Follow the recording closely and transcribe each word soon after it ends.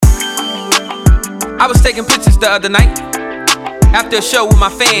I was taking pictures the other night after a show with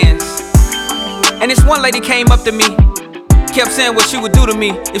my fans, and this one lady came up to me, kept saying what she would do to me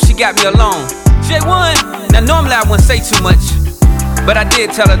if she got me alone. J-Wonn, now normally I wouldn't say too much, but I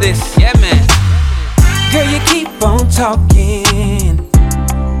did tell her this. Yeah, man. Girl, you keep on talking,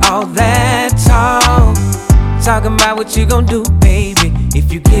 all that talk, talking about what you gon' do, baby,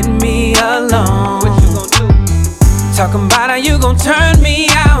 if you get me alone. What you gon' do? Talking about how you gon' turn me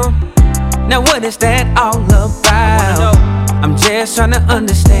out. Now what is that all about? I'm just trying to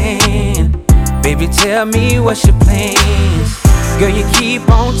understand. Baby, tell me what's your plans. Girl, you keep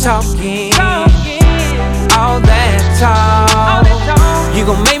on talking, all that talk. You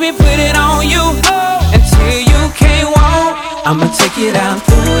gon' make me put it on you until you can't walk. I'ma take it out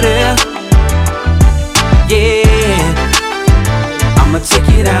through there. Yeah, I'ma take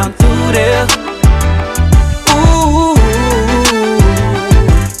it out through there. Ooh,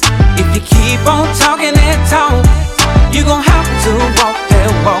 if you keep on talking that talk, you gon' have to walk that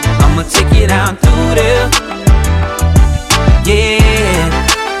walk. I'ma take it out through there. Yeah,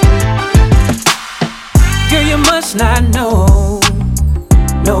 girl, you must not know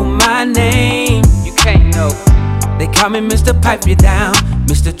my name. You can't know. They call me Mr. Pipe You Down,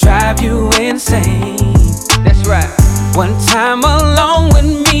 Mr. Drive You Insane. That's right. One time along with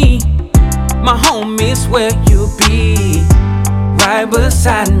me, my homies, where you be? Right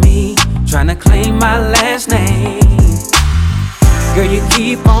beside me, tryna claim my last name. Girl, you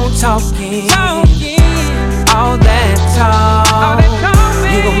keep on talking, all that talk.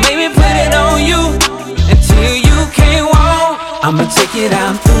 You gon' make me put it on you until you can't walk. I'ma take it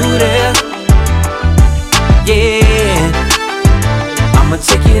out through there. Yeah, I'ma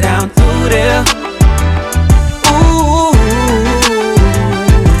take it out through there. Ooh,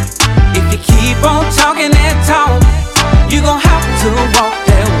 if you keep on talking that talk, you gon' have to walk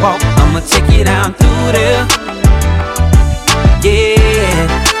that walk. I'ma take it out through there. Yeah.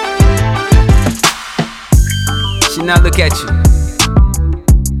 See, now look at you.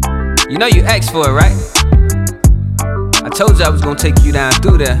 You know you asked for it, right? I told you I was gonna take you down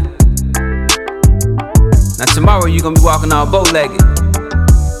through there. Now tomorrow you gonna be walking all bow-legged.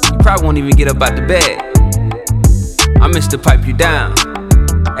 You probably won't even get up out the bed. I'm Mr. Pipe You Down,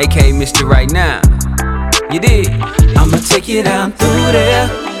 aka Mr. Right Now. You did. I'ma take it down through there.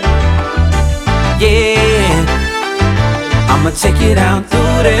 Yeah, I'ma take it down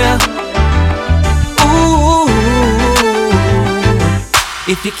through there. Ooh,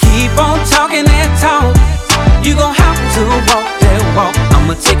 if you keep on talking that talk, you gon' have to walk that walk.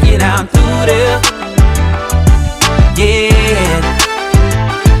 I'ma take